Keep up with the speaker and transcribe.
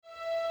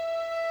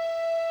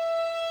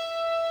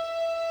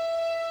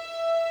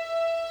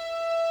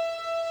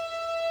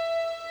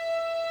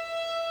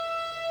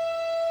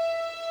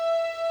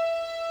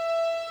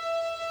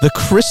The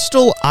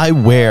crystal I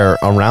wear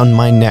around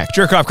my neck.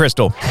 Jerk off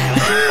crystal.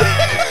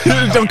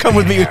 Don't come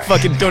with me.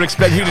 Fucking don't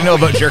expect me to know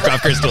about jerk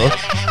off crystal.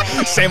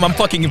 Sam, I'm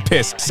fucking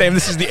pissed. Sam,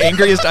 this is the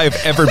angriest I have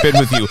ever been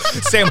with you.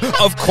 Sam,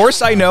 of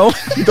course I know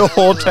the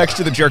whole text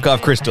of the jerk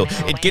off crystal.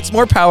 It gets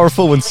more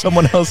powerful when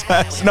someone else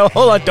has. No,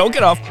 hold on. Don't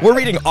get off. We're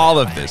reading all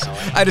of this.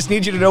 I just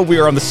need you to know we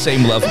are on the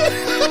same level.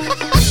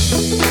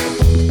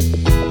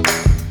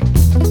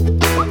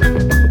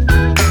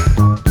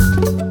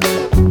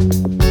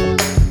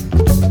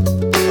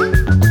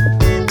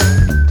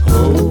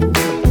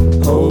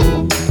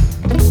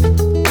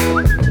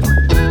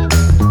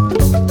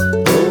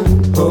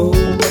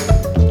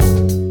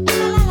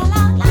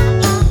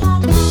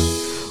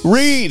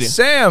 Read.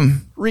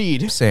 Sam.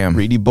 Read. Sam.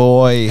 Reedy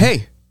boy.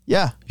 Hey.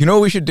 Yeah. You know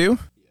what we should do?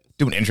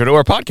 Do an intro to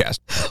our podcast.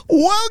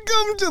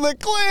 Welcome to the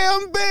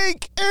clam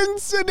bake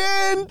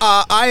incident.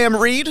 I am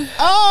Reed.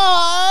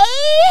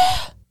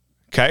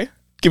 Okay.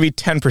 Give me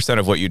 10%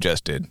 of what you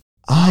just did.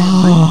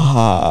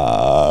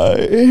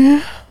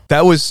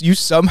 That was, you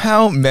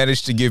somehow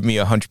managed to give me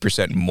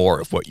 100%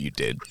 more of what you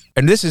did.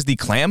 And this is the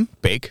clam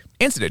bake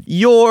incident.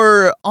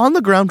 You're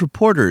on-the-ground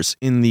reporters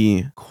in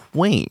the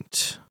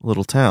quaint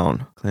little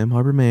town, Clam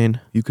Harbor,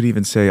 Maine. You could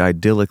even say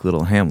idyllic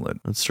little hamlet.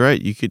 That's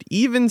right. You could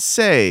even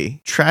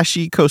say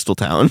trashy coastal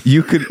town.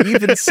 You could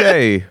even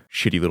say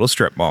shitty little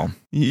strip mall.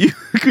 You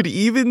could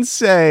even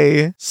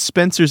say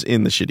Spencer's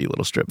in the shitty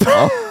little strip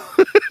mall.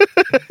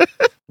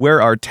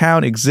 Where our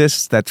town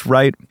exists, that's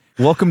right.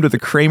 Welcome to the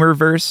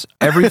Kramerverse.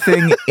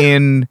 Everything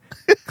in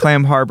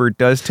Clam Harbor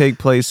does take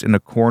place in a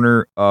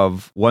corner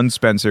of one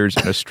Spencer's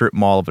in a strip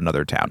mall of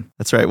another town.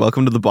 That's right.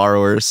 Welcome to the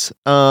borrowers.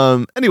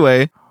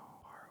 Anyway,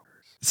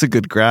 it's a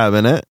good grab,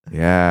 isn't it?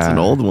 Yeah. It's an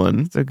old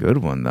one. It's a good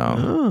one, though.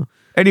 Oh.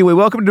 Anyway,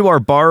 welcome to our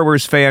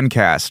Borrowers fan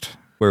cast,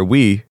 where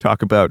we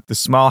talk about the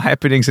small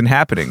happenings and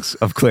happenings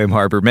of Clam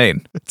Harbor,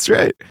 Maine. That's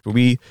right.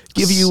 We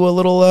give you a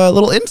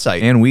little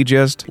insight, and we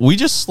just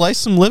slice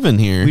some living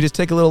here. We just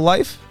take a little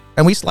life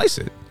and we slice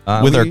it.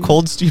 With our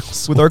cold steel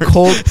swords.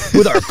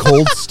 With our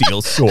cold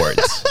steel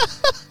swords.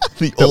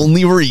 The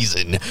only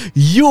reason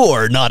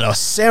you're not a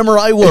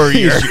samurai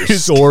warrior is your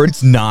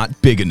sword's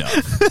not big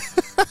enough.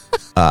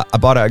 I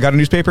got a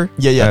newspaper.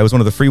 Yeah. It was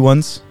one of the free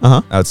ones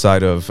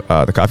outside of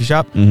the coffee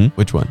shop. Mm-hmm.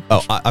 Which one?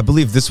 Oh, I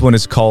believe this one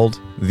is called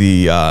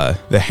the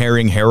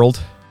Herring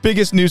Herald.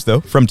 Biggest news,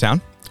 though, from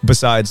town,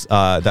 besides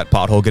that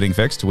pothole getting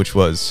fixed, which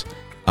was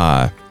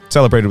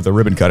celebrated with a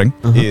ribbon cutting,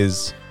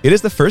 is... It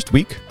is the first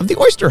week of the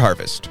oyster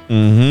harvest.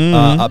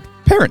 Mm-hmm.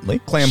 Apparently,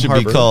 Clam should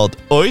Harbor be called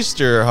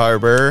Oyster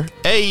Harbor.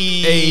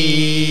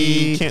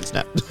 Hey. Can't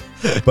snap.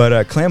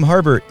 But Clam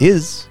Harbor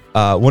is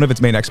one of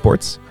its main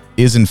exports.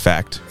 Is in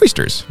fact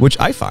oysters, which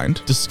I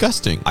find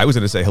disgusting. I was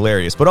going to say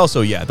hilarious, but also,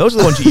 yeah, those are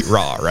the ones you eat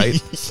raw,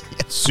 right?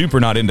 Super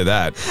not into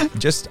that.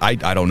 Just, I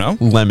don't know.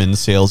 Lemon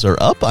sales are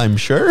up, I'm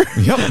sure.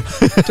 Yep.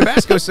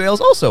 Tabasco sales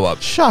also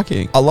up.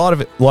 Shocking. A lot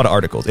of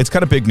articles. It's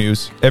kind of big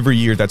news. Every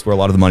year, that's where a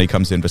lot of the money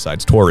comes in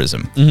besides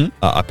tourism,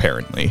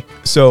 apparently.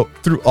 So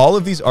through all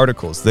of these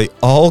articles, they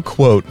all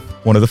quote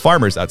one of the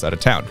farmers outside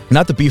of town.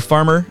 Not the beef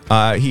farmer.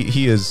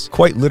 He is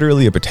quite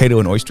literally a potato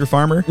and oyster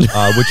farmer,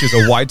 which is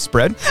a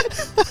widespread.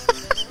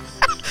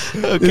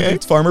 Okay.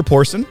 It's Farmer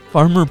Porson.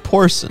 Farmer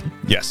Porson.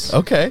 Yes.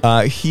 Okay.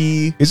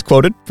 He is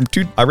quoted from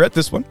two. I read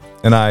this one,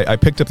 and I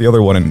picked up the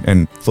other one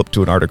and flipped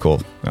to an article.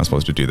 I'm not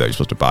supposed to do that. You're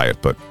supposed to buy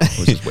it, but I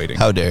was just waiting.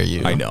 How dare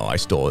you? I know. I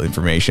stole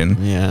information.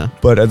 Yeah.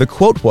 But the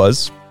quote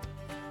was,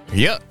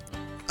 "Yep,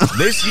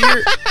 this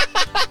year."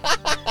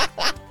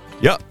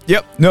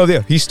 Yep. No,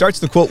 there. He starts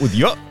the quote with,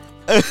 "Yup,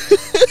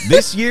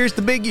 this year's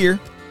the big year.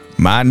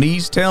 My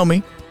knees tell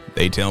me.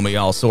 They tell me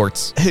all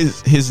sorts."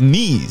 His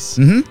knees,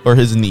 or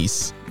his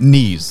niece.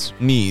 Knees.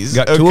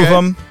 You got two of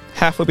them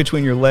halfway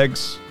between your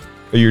legs,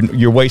 or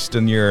your waist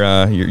and your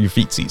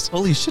feetsies.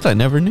 Holy shit! I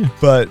never knew.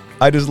 But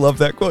I just love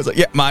that quote. It's like,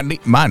 yeah, my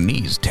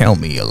knees tell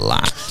me a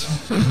lot.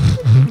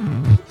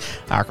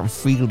 I can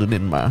feel it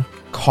in my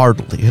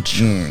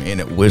cartilage, and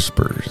it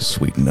whispers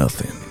sweet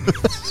nothing.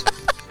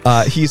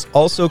 He's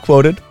also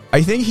quoted.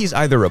 I think he's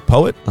either a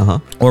poet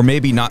or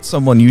maybe not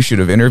someone you should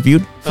have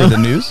interviewed for the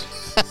news.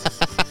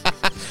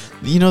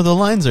 You know, the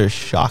lines are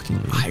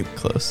shockingly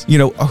close. You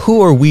know,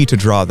 who are we to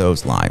draw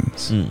those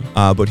lines?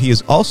 But he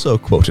is also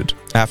quoted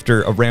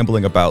after a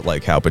rambling about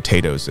like how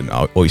potatoes and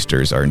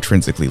oysters are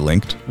intrinsically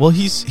linked. Well,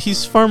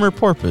 he's Farmer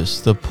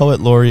Porpoise, the poet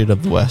laureate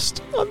of the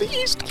West. On the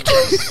East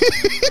Coast.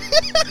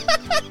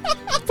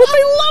 But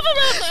we love him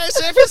out there,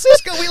 San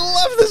Francisco. We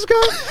love this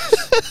guy.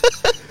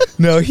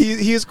 No,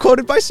 he is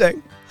quoted by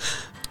saying,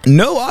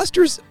 No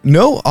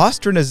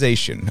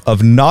ostracization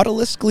of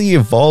nautilusically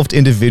evolved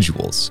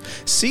individuals.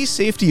 Sea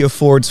safety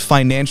affords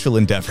financial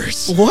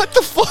endeavors. What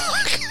the fuck?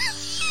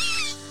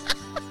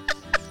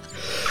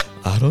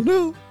 I don't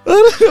know, but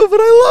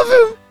I love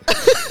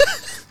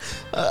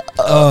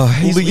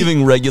him. He's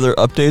giving regular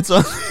updates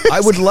on this?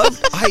 I would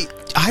love,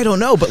 I don't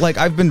know, but like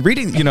I've been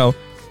reading, you know,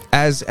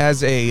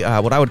 as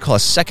a what I would call a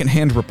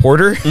secondhand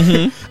reporter,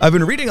 I've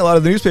been reading a lot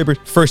of the newspapers.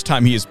 First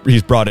time he's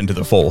brought into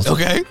the fold.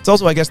 Okay. It's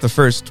also, I guess, the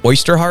first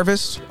oyster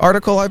harvest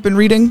article I've been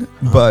reading.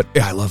 But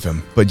yeah, I love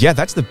him. But yeah,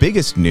 that's the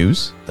biggest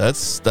news.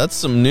 That's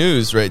some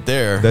news right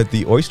there. That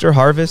the oyster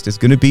harvest is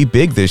going to be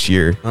big this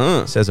year.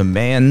 Says a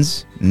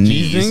man's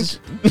knees.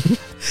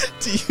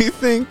 Do you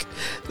think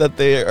that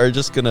they are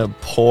just going to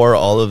pour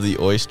all of the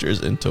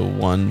oysters into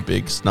one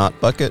big snot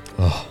bucket?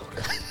 Oh,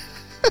 God.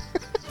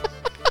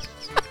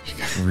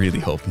 I really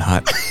hope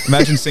not.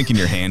 Imagine sinking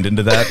your hand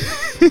into that.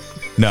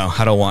 No,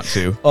 I don't want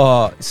to.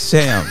 Oh,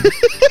 Sam.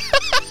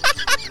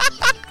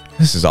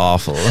 This is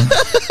awful.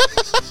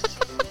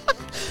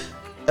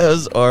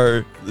 As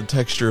are the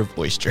texture of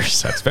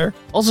oysters. That's fair.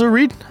 Also,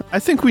 Reed, I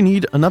think we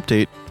need an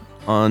update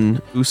on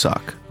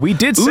Usoc. We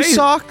did say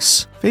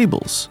Usoc's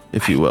fables,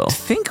 if you will. I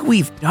think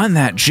we've done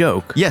that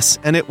joke. Yes,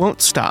 and it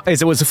won't stop.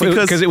 It was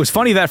because it was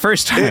funny that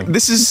first time.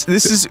 This is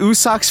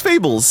Usoc's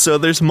fables, so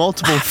there's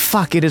multiple.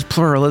 Fuck, it is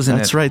plural, isn't it?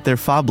 That's right, they're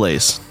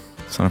fables.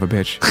 Son of a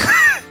bitch.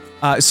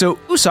 So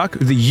Usoc,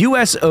 the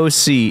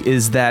USOC,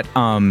 is that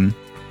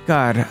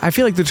God, I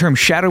feel like the term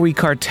shadowy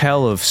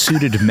cartel of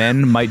suited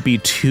men might be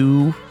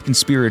too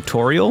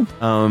conspiratorial.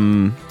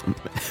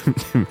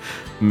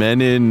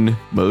 Men in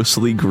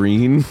mostly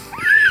green.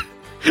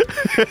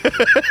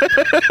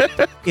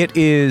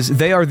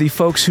 They are the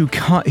folks who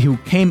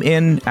came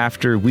in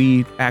after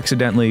we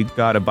accidentally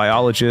got a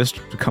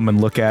biologist to come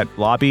and look at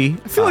lobby.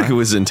 I feel like it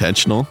was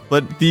intentional,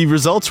 but the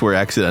results were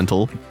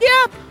accidental.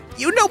 Yeah.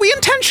 We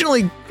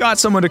intentionally got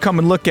someone to come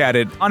and look at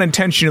it.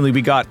 Unintentionally,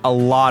 we got a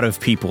lot of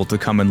people to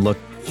come and look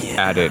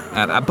at it.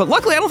 But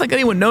luckily, I don't think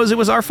anyone knows it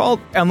was our fault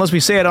unless we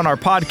say it on our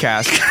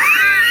podcast,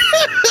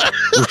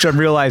 which I'm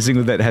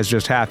realizing that has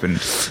just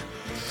happened.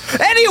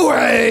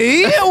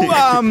 Anyway,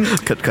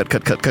 cut.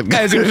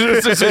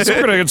 So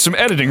we're gonna get some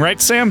editing,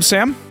 right, Sam?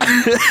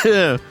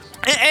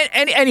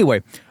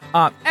 Anyway,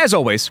 as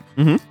always,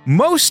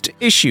 most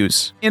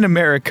issues in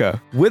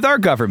America with our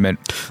government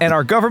and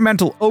our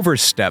governmental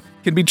overstep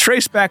can be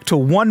traced back to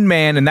one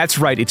man, and that's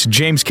right, it's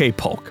James K.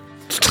 Polk.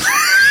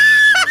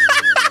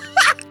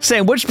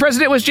 Sam, which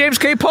president was James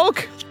K.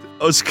 Polk?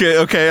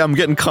 Okay, I'm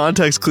getting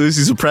context clues.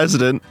 He's a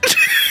president.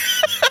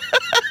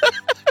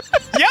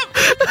 Yep.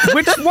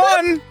 Which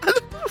one?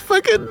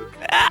 Fucking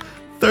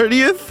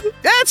 30th?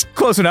 That's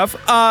close enough.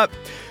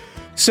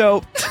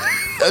 So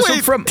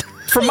from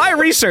my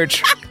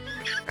research,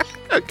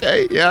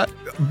 okay, yeah,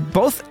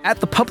 both at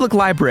the public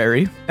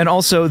library and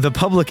also the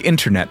public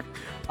internet,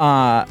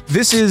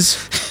 this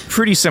is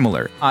pretty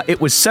similar.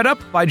 It was set up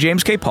by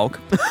James K. Polk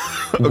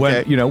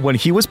when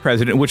he was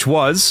president, which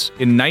was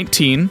in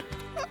 19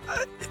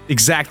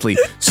 exactly.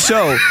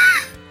 So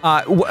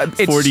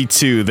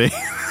 42.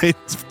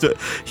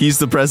 He's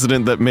the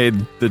president that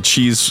made the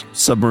cheese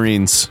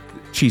submarines.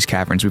 Cheese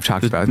caverns we've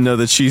talked about. No,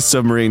 the cheese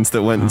submarines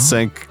that went and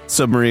sank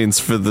submarines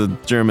for the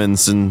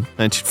Germans in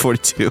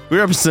 1942. We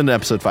were in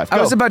episode 5. Go. I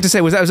was about to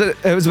say, is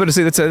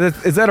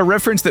that a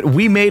reference that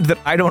we made that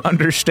I don't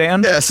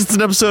understand? Yes, it's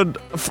an episode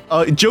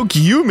joke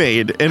you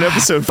made in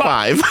episode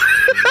 5.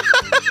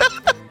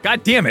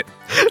 God damn it.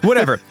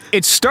 Whatever.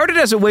 It started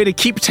as a way to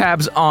keep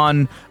tabs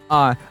on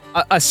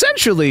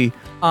essentially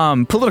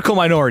political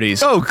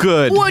minorities. Oh,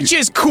 good. Which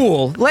is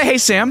cool. Hey,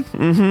 Sam.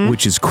 Mm-hmm.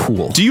 Which is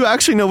cool. Do you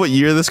actually know what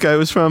year this guy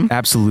was from?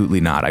 Absolutely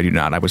not. I do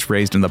not. I was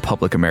raised in the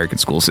public American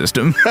school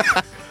system.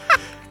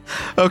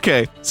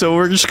 Okay, so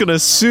we're just going to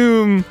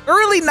assume...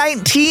 Early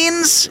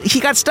 19s, he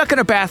got stuck in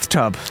a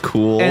bathtub.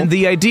 Cool. And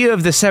the idea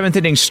of the 7th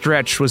inning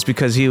stretch was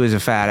because he was a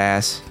fat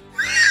ass.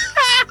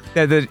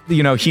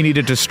 He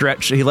needed to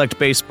stretch. He liked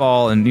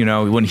baseball, and,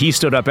 when he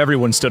stood up,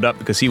 everyone stood up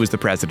because he was the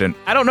president.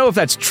 I don't know if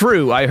that's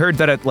true. I heard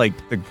that at,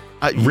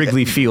 the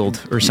Wrigley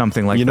Field or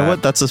something like that. You know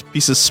what? That's a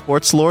piece of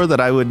sports lore that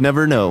I would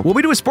never know. Well,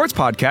 we do a sports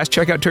podcast.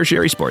 Check out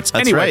Tertiary Sports.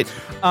 That's anyway,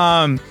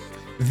 right.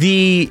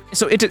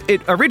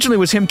 It originally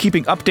was him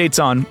keeping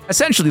updates on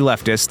essentially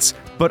leftists,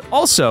 but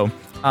also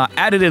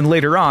added in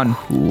later on.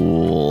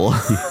 Cool.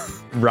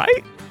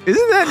 Right?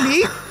 Isn't that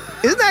neat?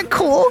 Isn't that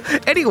cool?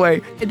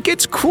 Anyway, it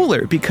gets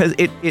cooler because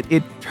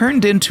it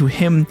turned into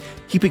him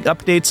keeping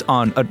updates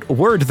on a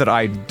word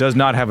that does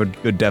not have a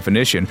good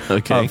definition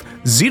of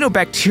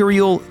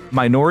xenobiological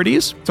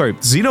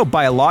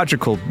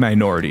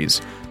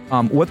minorities.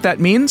 What that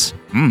means?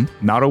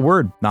 Not a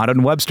word, not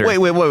in Webster.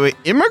 Wait.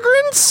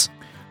 Immigrants?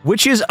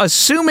 Which is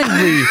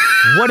assumingly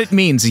what it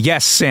means.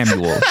 Yes,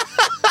 Samuel.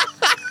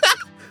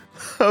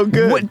 Oh,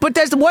 good. What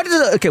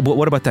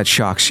about that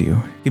shocks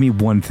you? Give me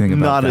one thing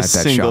about that. Not a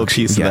single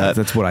piece of that.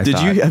 That's what I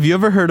thought. Have you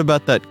ever heard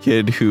about that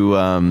kid who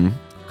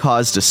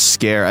caused a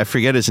scare? I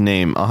forget his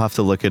name. I'll have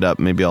to look it up.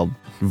 Maybe I'll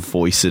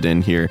voice it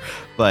in here.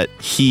 But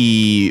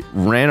he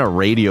ran a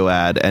radio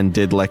ad and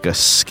did a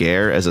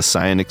scare as a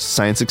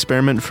science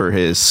experiment for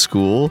his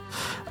school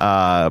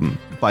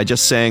by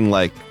just saying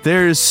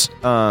there's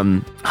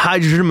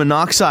hydrogen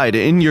monoxide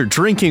in your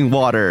drinking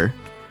water.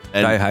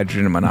 And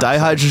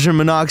dihydrogen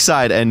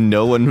monoxide, and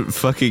no one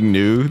fucking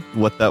knew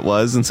what that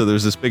was, and so there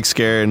was this big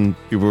scare, and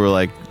people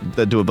were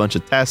that do a bunch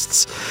of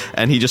tests,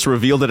 and he just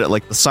revealed it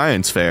at the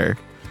science fair,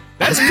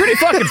 That's pretty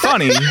fucking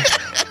funny.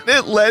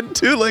 It led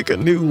to like a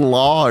new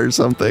law or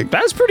something.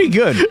 That's pretty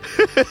good.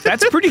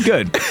 That's pretty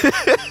good.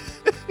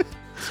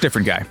 It's a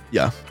different guy.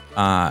 Yeah.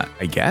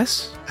 I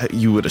guess.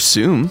 You would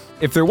assume.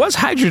 If there was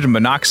hydrogen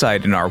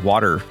monoxide in our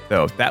water,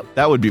 though,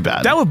 that would be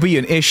bad. That would be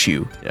an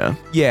issue. Yeah.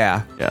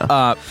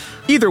 Yeah.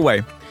 Either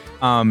way,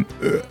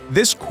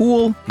 this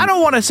cool, I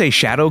don't want to say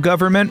shadow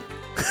government.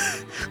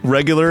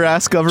 Regular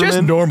ass government?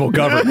 Just normal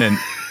government.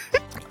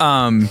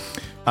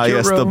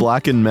 Yes, the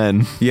blackened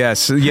men.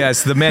 Yes,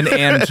 the men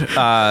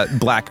and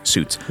black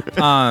suits.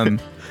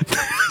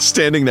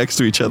 Standing next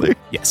to each other.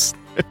 Yes.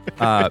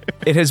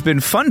 It has been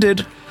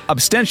funded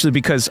ostensibly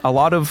because a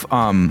lot of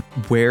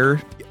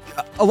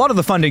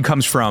the funding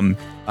comes from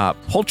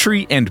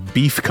poultry and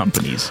beef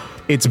companies.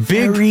 It's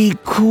big. Very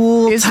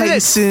cool. Isn't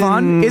it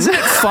fun? Isn't it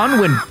fun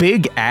when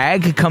Big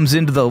Ag comes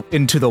into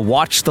the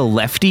Watch the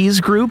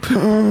Lefties group?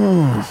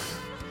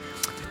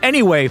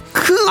 Anyway,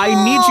 cool.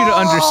 I need you to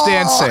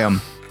understand,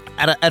 Sam,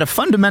 at a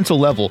fundamental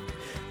level,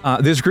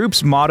 this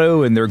group's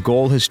motto and their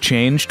goal has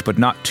changed, but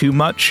not too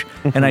much.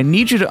 And I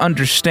need you to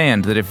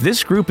understand that if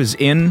this group is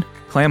in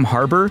Clam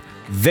Harbor,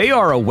 they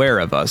are aware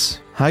of us.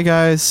 Hi,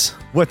 guys.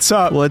 What's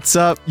up? What's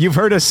up? You've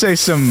heard us say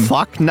some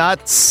fuck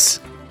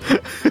nuts.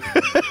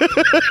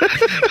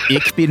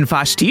 Ich bin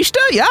Faschista?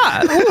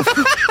 Yeah.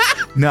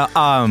 No,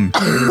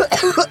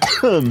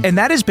 and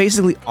that is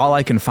basically all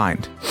I can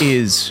find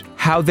is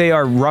how they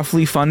are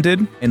roughly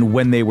funded and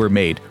when they were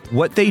made.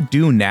 What they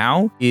do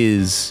now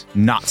is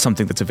not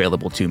something that's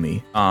available to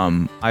me.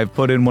 I've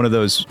put in one of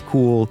those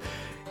cool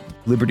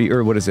Liberty,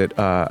 or what is it?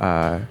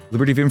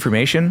 Liberty of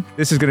Information.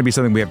 This is going to be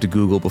something we have to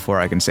Google before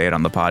I can say it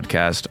on the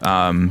podcast.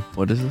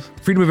 What is this?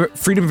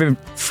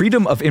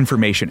 Freedom of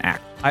Information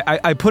Act.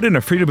 I put in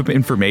a Freedom of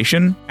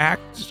Information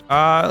Act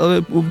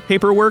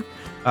paperwork.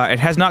 It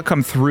has not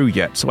come through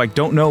yet, so I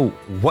don't know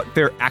what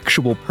their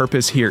actual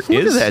purpose here is.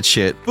 Look at that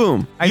shit.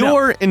 Boom.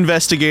 You're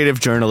investigative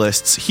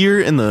journalists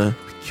here in the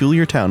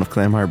peculiar town of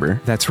Clam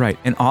Harbor. That's right.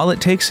 And all it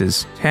takes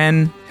is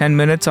 10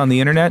 minutes on the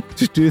internet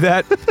to do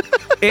that.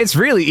 It's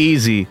really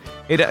easy.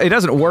 It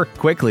doesn't work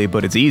quickly,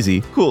 but it's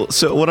easy. Cool.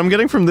 So what I'm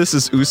getting from this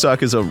is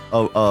USAC is a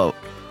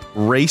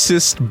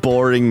racist,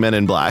 boring Men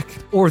in Black.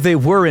 Or they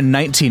were in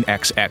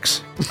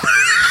 19XX.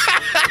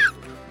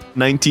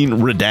 19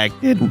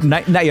 redacted.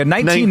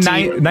 19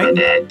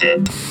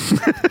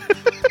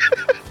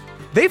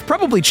 They've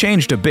probably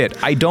changed a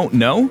bit. I don't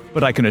know,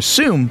 but I can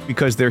assume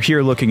because they're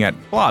here looking at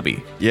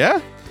Blobby. Yeah?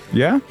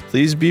 Yeah?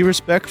 Please be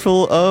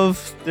respectful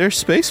of their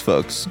space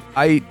folks.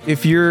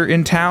 If you're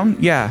in town,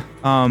 yeah.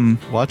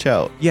 Watch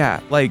out.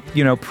 Yeah,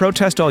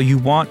 protest all you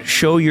want,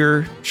 show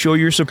your support, show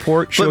your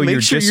dissupport. But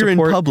make sure you're in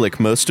public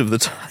most of the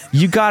time.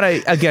 You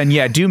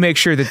gotta, do make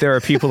sure that there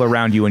are people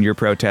around you when you're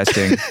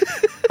protesting.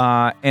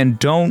 And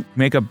don't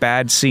make a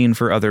bad scene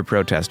for other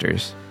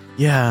protesters.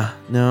 Yeah,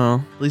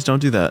 no, please don't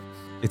do that.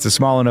 It's a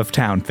small enough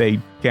town, they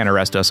can't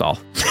arrest us all.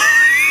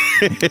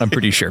 I'm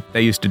pretty sure.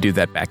 They used to do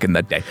that back in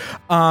the day.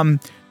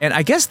 And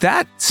I guess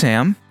that,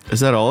 Sam... Is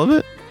that all of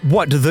it?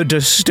 What, the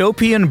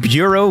dystopian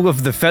bureau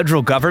of the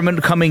federal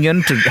government coming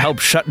in to help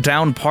shut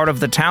down part of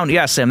the town?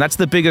 Yeah, Sam, that's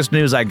the biggest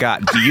news I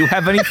got. Do you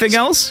have anything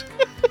else?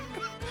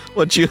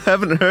 What, you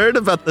haven't heard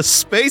about the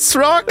space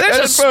rock? There's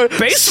a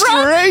space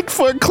rock? Straight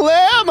for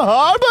Clam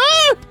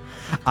Harbor?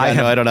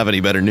 I don't have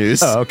any better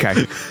news. Oh,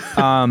 okay.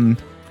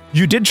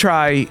 You did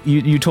try,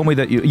 you told me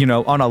that,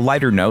 on a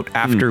lighter note,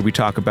 after we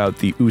talk about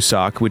the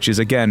USAC, which is,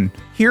 again,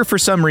 here for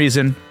some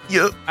reason.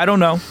 Yep. I don't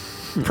know.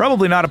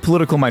 Probably not a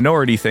political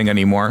minority thing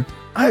anymore.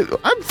 I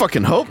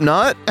fucking hope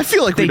not. I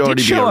feel like we'd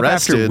already be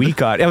arrested. After we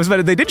got.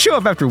 They did show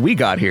up after we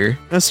got here.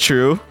 That's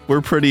true. We're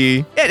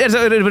pretty. We're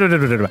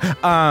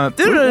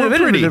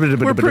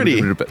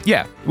pretty.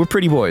 Yeah, we're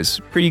pretty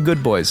boys. Pretty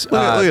good boys.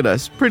 Look at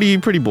us. Pretty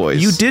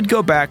boys. You did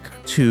go back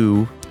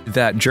to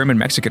that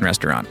German-Mexican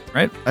restaurant,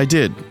 right? I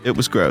did. It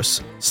was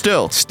gross.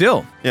 Still.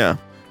 Yeah.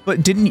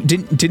 But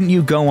didn't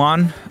you go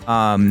on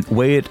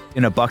Weigh It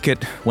in a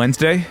Bucket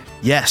Wednesday?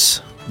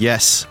 Yes.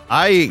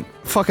 I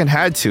fucking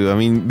had to. I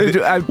mean,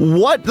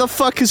 what the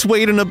fuck is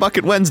Weigh It in a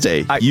Bucket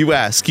Wednesday? You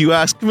ask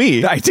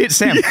me. I did,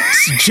 Sam.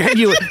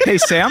 Genuine. Hey,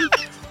 Sam.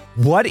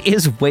 What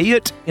is Weigh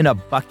It in a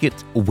Bucket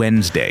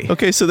Wednesday?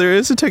 Okay, so there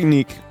is a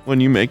technique when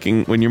you're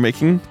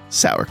making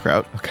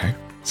sauerkraut. Okay.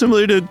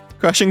 Similar to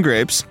crushing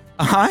grapes.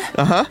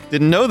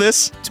 Didn't know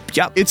this.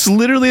 Yep. It's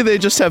literally they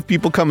just have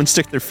people come and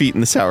stick their feet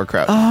in the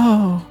sauerkraut.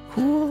 Oh,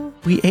 cool.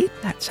 We ate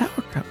that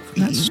sauerkraut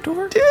from that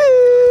store. Did.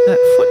 That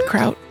foot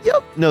kraut.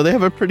 Yep. No, they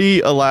have a pretty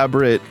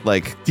elaborate,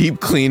 deep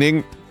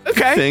cleaning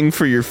thing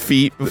for your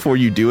feet before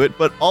you do it.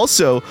 But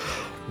also,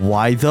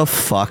 why the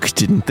fuck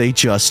didn't they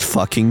just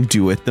fucking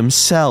do it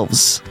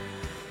themselves?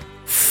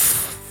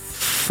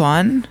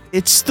 Fun?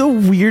 It's the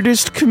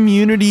weirdest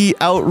community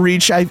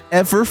outreach I've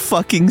ever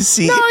fucking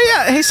seen. No,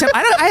 yeah. Hey, Sam,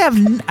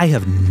 I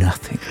have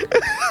nothing.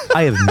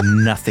 I have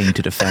nothing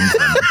to defend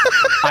them.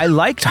 I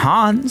liked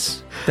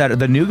Hans,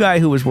 the new guy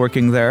who was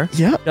working there.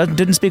 Yeah.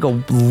 Didn't speak a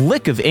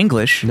lick of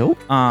English. Nope.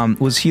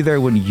 Was he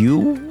there when you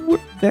were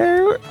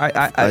there?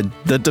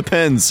 That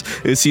depends.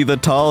 Is he the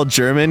tall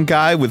German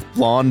guy with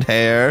blonde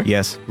hair?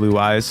 Yes, blue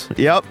eyes.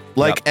 Yep.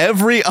 Like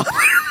every other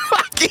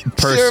fucking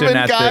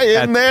German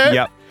guy in there?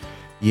 Yep.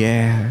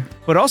 Yeah.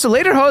 But also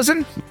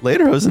Lederhosen.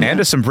 And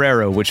a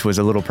sombrero, which was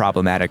a little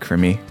problematic for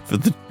me. For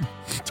the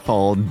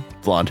tall,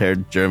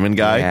 blonde-haired German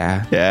guy?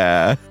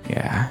 Yeah.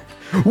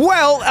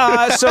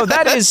 Well, so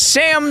that is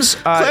Sam's...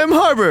 Clam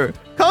Harbor,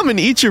 come and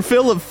eat your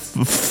fill of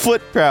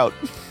foot kraut.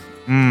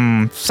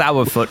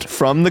 Sourfoot.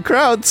 From the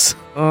krauts.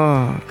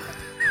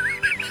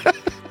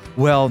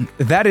 Well,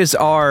 that is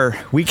our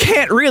we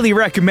can't really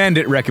recommend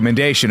it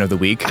recommendation of the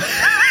week.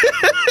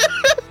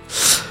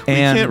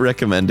 And we can't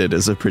recommend it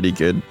as a pretty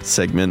good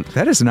segment.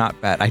 That is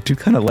not bad. I do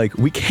kind of like,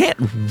 we can't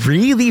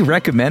really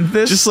recommend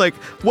this. Just like,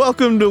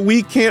 welcome to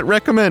We Can't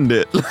Recommend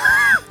It.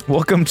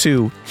 Welcome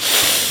to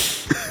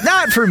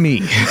Not For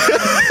Me.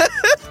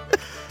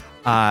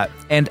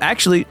 And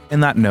actually, in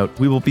that note,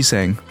 we will be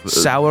saying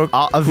sour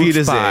Auf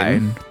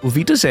Wiedersehen. Auf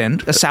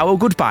Wiedersehen. A sour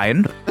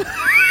goodbye.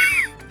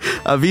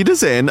 Auf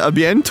Wiedersehen. A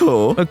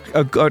bientôt.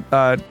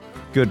 A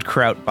good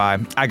kraut bye.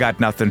 I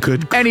got nothing.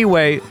 Good.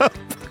 Anyway,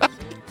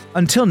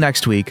 until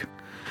next week,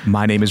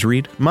 my name is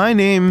Reed. My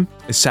name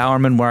is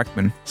Sourman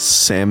Workman.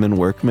 Salmon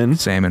Workman.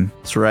 Salmon.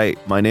 That's right.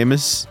 My name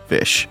is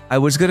Fish. I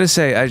was going to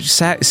say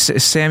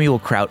Samuel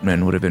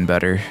Krautman would have been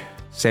better.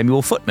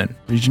 Samuel Footman.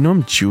 Did you know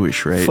I'm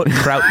Jewish, right? Foot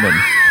Krautman.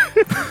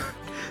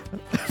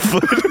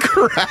 Foot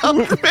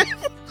Krautman.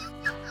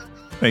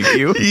 Thank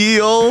you. Ye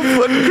old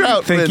Foot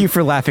Krautman. Thank you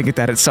for laughing at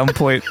that at some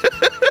point.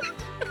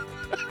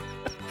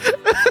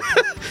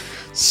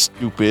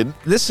 Stupid.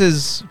 This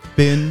has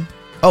been...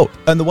 Oh,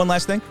 and the one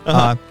last thing.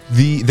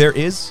 There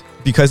is,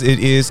 because it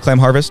is Clam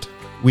Harvest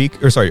week,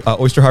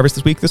 Oyster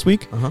Harvest this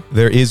week,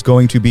 there is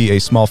going to be a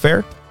small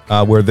fair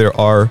where there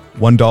are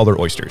 $1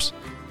 oysters.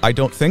 I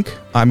don't think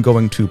I'm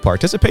going to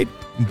participate,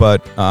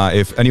 but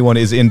if anyone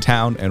is in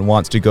town and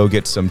wants to go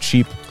get some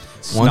cheap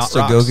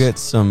go get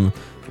some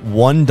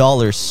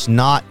 $1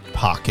 snot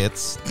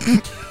pockets,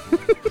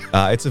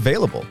 it's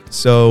available.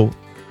 So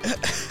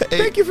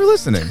thank you for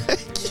listening.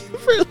 Thank you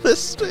for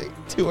listening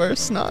to our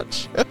snot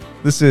show.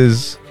 This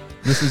has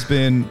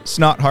been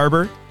Snot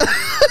Harbor.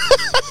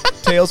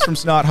 Tales from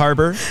Snot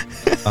Harbor.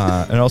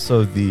 And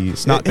also the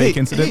Snot Bake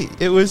incident.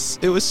 Hey, it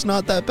was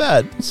not that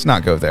bad. Let's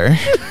not go there.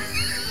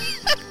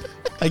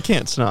 I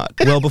can't snot.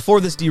 Well, before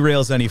this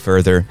derails any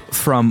further,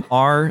 from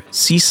our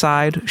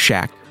seaside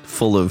shack,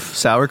 full of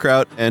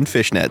sauerkraut and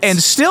fishnets.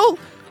 And still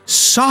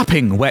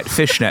sopping wet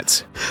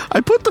fishnets.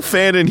 I put the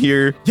fan in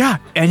here. Yeah,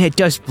 and it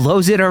just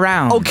blows it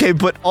around. Okay,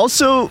 but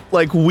also,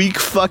 like,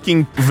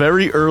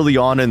 very early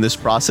on in this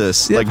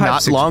process, The like,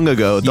 not long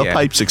ago, the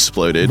pipes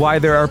exploded. Why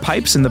there are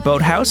pipes in the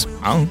boathouse?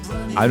 I'm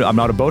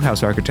not a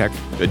boathouse architect.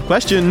 Good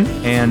question.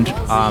 And,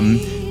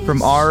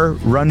 from our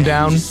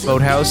rundown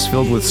boathouse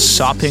filled with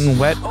sopping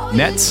wet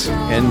nets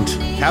and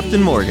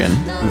Captain Morgan,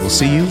 we will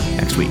see you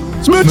next week.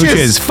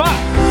 Smooches!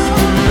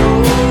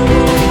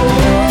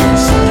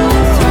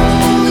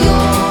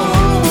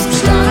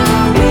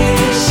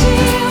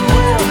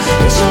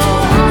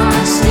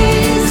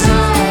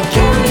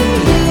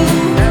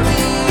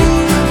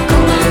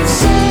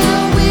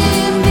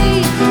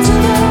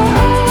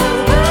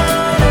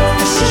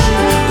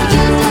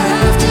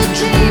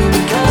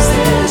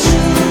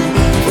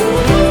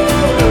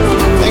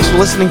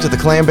 Listening to the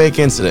Clam Bake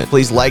Incident.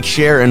 Please like,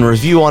 share, and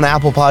review on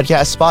Apple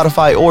Podcasts,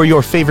 Spotify, or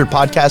your favorite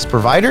podcast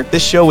provider.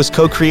 This show was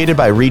co-created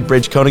by Reed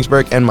Bridge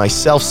Koenigsberg and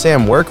myself,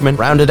 Sam Workman,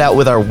 rounded out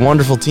with our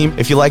wonderful team.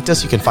 If you liked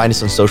us, you can find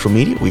us on social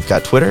media. We've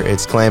got Twitter,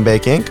 it's Clam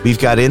Bake Inc. We've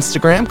got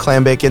Instagram,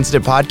 Clam Bake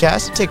Incident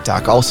Podcast,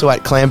 TikTok, also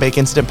at Clam Bake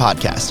Incident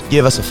Podcast.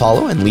 Give us a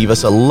follow and leave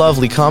us a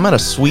lovely comment, a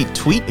sweet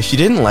tweet. If you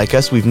didn't like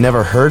us, we've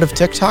never heard of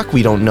TikTok.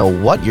 We don't know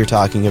what you're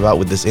talking about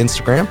with this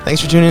Instagram. Thanks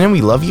for tuning in.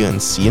 We love you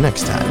and see you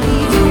next time.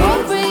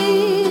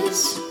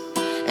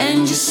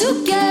 And your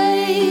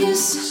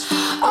suitcase,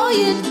 oh,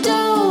 you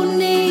don't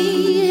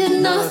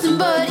need nothing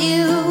but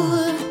you.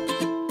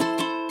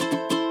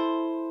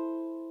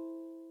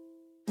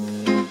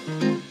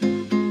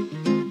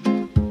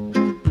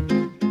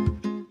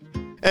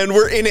 And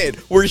we're in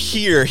it. We're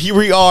here. Here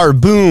we are.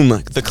 Boom.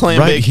 The Clam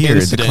Bake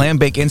Incident. The Clam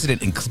Bake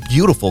Incident in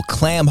beautiful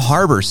Clam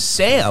Harbor.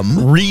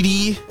 Sam.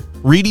 Reedy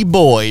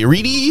boy.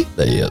 Reedy.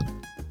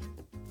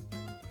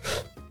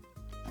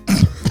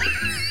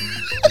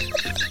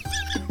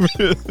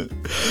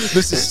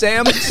 This is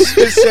Sam,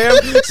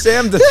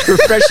 the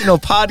professional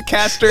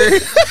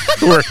podcaster.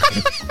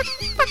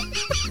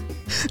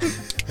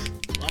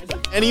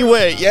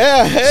 Anyway,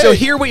 yeah. Hey. So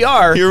here we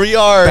are.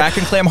 Back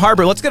in Clam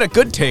Harbor. Let's get a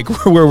good take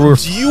where we're...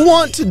 Do you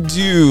want to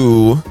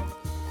do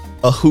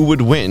a who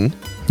would win?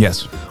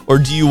 Yes. Or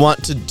do you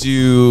want to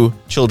do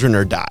Children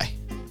or Die?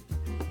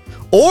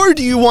 Or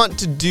do you want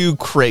to do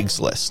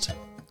Craigslist?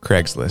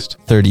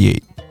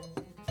 38.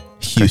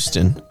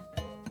 Houston.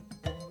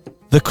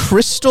 The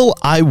crystal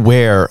I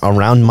wear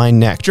around my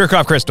neck. Jerk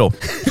off crystal.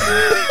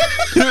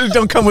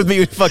 Don't come with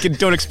me. Fucking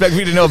don't expect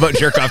me to know about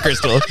jerk off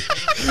crystal.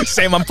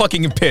 Sam, I'm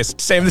fucking pissed.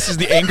 Sam, this is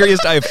the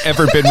angriest I have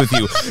ever been with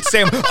you.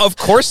 Sam, of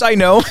course I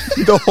know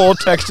the whole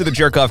text of the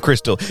jerk off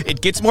crystal.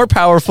 It gets more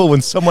powerful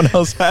when someone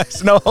else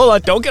has. No, hold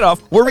on. Don't get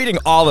off. We're reading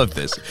all of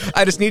this.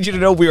 I just need you to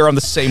know we are on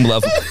the same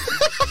level.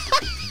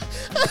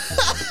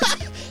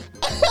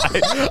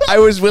 I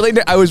was willing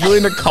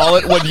to call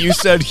it when you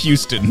said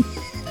Houston.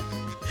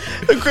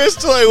 The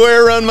crystal I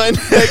wear around my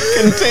neck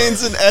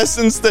contains an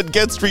essence that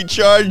gets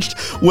recharged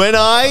when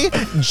I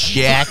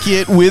jack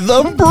it with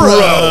a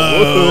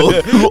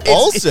bro. Who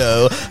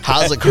also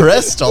has a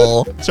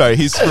crystal. Sorry,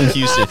 he's from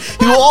Houston.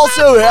 Who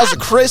also has a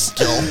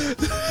crystal.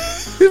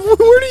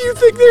 Where do you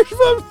think they're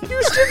from?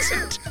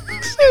 Houston,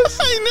 Texas.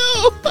 I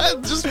know. I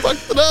just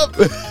fucked it up.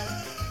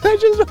 I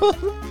just...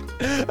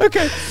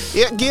 Okay.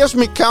 It gives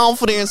me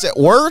confidence at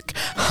work,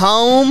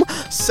 home,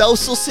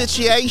 social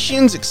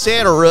situations,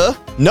 etc.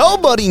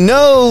 Nobody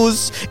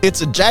knows it's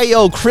a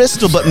J.O.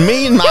 crystal but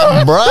me and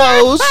my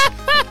bros.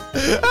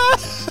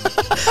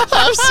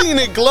 I've seen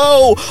it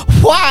glow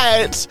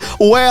white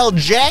while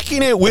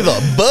jacking it with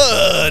a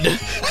bud.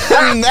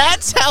 And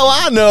that's how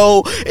I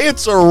know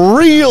it's a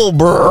real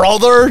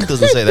brother. It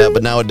doesn't say that,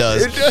 but now it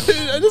does.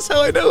 That's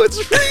how I know it's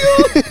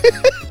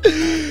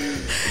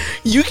real.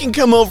 You can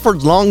come over for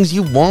as long as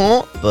you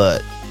want,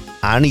 but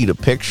I need a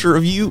picture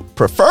of you,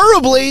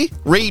 preferably.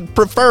 Read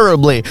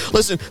preferably.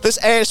 Listen, this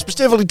ad is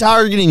specifically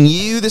targeting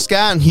you, this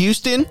guy in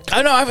Houston.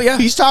 I know, yeah.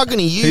 He's talking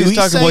to you. He's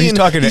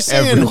talking to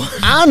everyone.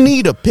 I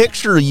need a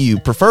picture of you,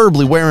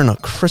 preferably wearing a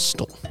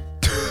crystal,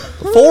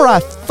 before I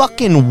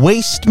fucking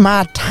waste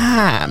my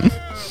time.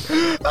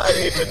 I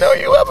need to know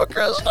you have a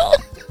crystal.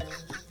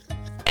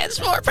 It's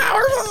more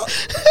powerful.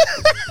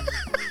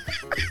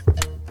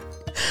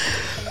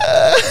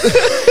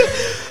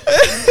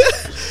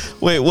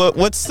 Wait,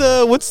 what's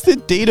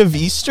the date of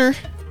Easter?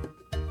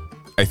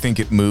 I think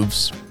it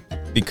moves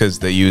because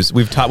they use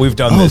we've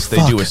done this. Fuck.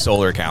 They do a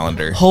solar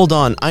calendar. Hold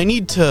on, I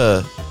need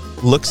to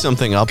look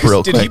something up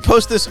real quick. Did he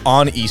post this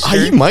on Easter?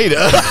 He might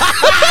have.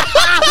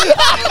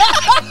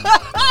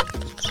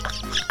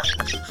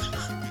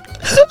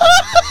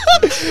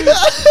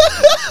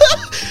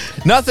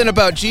 Nothing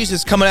about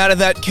Jesus coming out of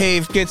that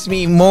cave gets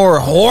me more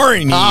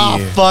horny. Ah,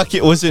 fuck,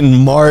 it was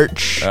in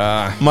March.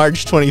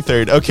 March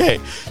 23rd.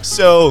 Okay,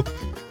 so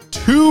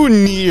too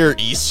near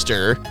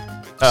Easter.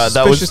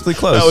 Suspiciously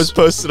close. That was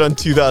posted on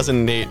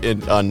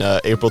 2008 on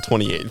April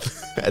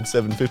 28th at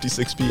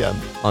 7:56 p.m.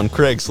 on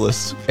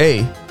Craigslist.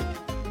 Hey,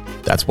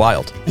 that's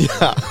wild.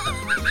 Yeah.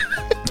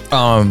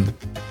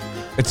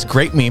 It's a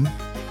great meme.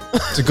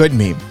 It's a good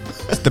meme.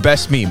 It's the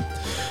best meme.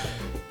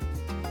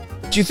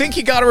 Do you think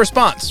he got a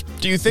response?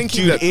 Do you think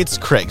It's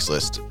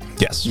Craigslist.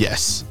 Yes.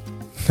 Yes.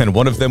 And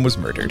one of them was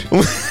murdered.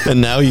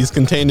 And now he's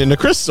contained in a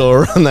crystal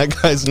around that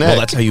guy's neck. Well,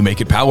 that's how you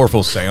make it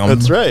powerful, Sam.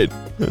 That's right.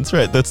 That's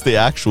right. That's the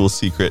actual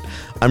secret.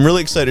 I'm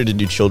really excited to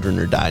do Children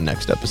or Die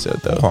next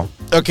episode, though.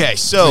 Uh-huh. Okay,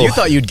 so... You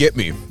thought you'd get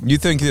me. You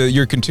think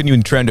your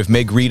continuing trend of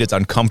make Reed as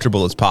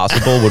uncomfortable as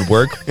possible would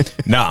work?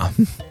 Nah.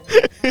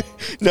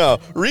 No,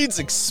 Reed's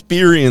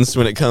experienced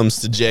when it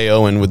comes to J.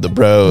 Owen with the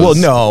bros.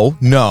 Well,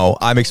 no.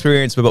 I'm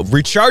experienced about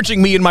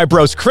recharging me and my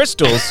bros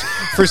crystals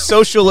for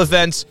social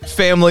events,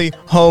 family,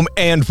 home,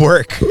 and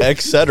work.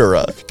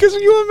 Etc. Can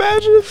you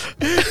imagine?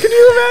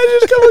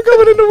 Someone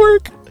coming into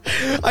work?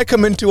 I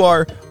come into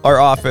our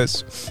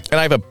office, and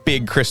I have a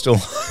big crystal.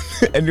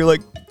 And you're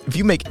like, if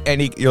you make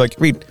any... You're like,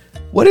 Reed,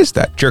 what is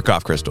that? Jerk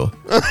off crystal.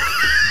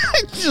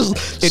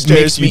 It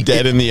makes me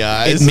dead in the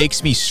eyes. It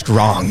makes me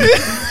strong.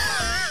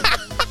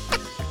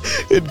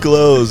 It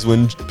glows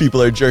when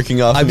people are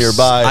jerking off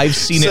nearby. I've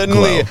seen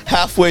Suddenly, it glow.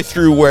 halfway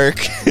through work,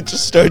 it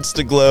just starts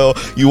to glow.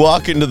 You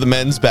walk into the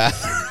men's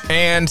bathroom.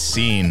 And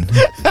scene.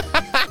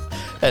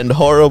 And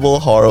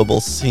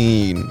horrible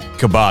scene.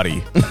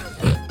 Kabaddi.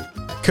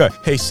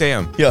 Hey,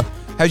 Sam. Yeah.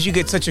 How'd you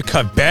get such a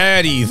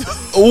kabaddi?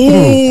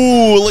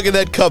 Ooh, look at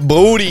that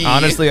kabooty.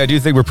 Honestly, I do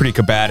think we're pretty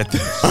kabad at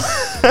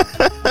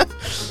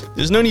this.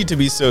 There's no need to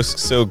be so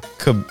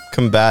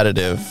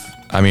combative.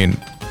 I mean,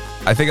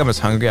 I think I'm as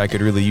hungry. I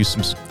could really use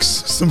some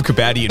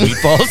kabaddi and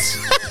meatballs.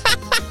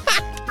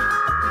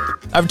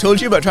 I've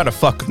told you about trying to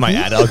fuck with my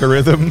ad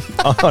algorithm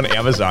on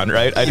Amazon,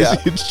 right? I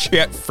just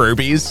chant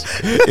Furbies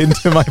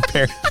into my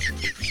parents.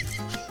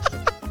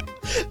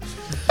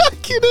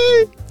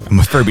 I'm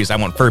a Furbies. I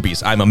want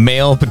Furbies. I'm a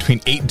male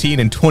between 18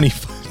 and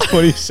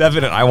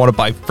 27, and I want to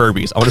buy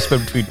Furbies. I want to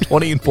spend between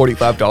 $20 and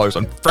 $45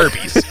 on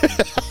Furbies.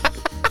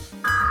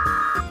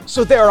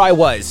 So there I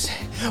was.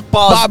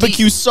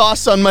 Barbecue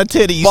sauce on my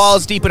titties.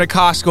 Balls deep in a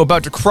Costco,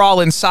 about to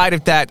crawl inside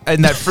of that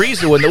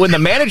freezer when the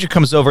manager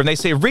comes over and they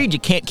say, Reed, you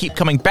can't keep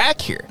coming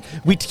back here.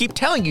 We keep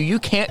telling you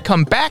can't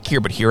come back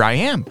here, but here I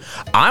am.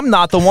 I'm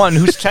not the one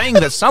who's saying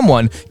that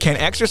someone can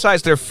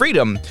exercise their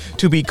freedom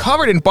to be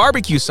covered in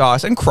barbecue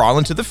sauce and crawl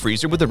into the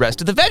freezer with the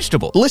rest of the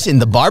vegetables. Listen,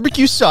 the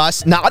barbecue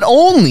sauce, not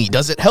only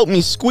does it help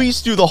me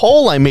squeeze through the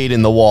hole I made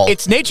in the wall,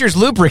 It's nature's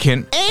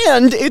lubricant.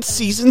 and it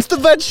seasons the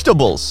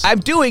vegetables. I'm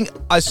doing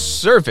a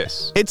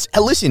service. It's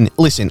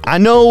listen. I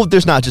know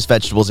there's not just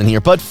vegetables in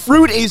here, but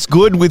fruit is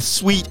good with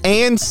sweet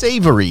and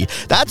savory.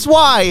 That's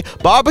why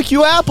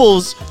barbecue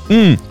apples,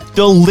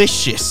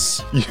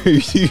 delicious.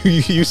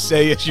 You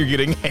say as you're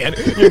getting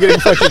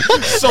fucking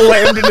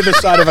slammed into the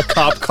side of a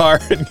cop car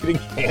and getting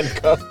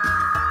handcuffed.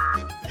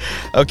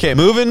 Okay,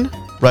 moving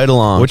right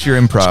along. What's your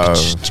improv?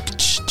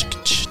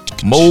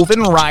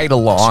 Moving right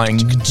along.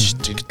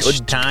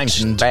 Good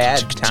times and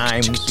bad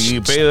times.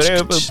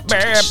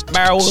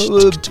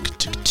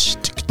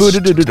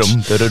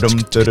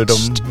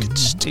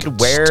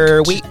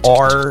 Where we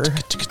are.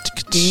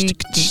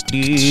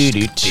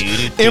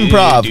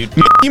 Improv.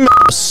 Mickey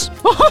Mouse.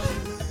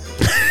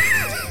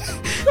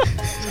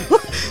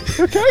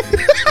 Okay.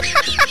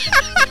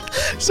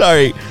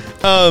 Sorry.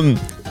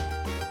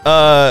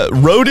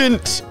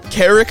 Rodent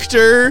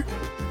character.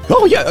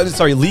 Oh yeah,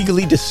 sorry.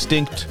 Legally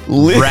distinct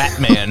rat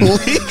man.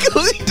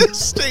 Legally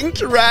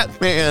distinct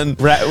rat man.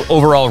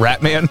 Overall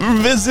rat man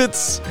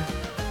Visits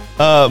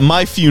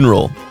my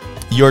funeral.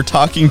 You're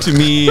talking to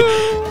me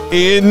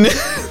in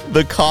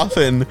the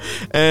coffin,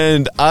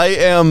 and I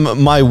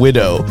am my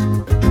widow.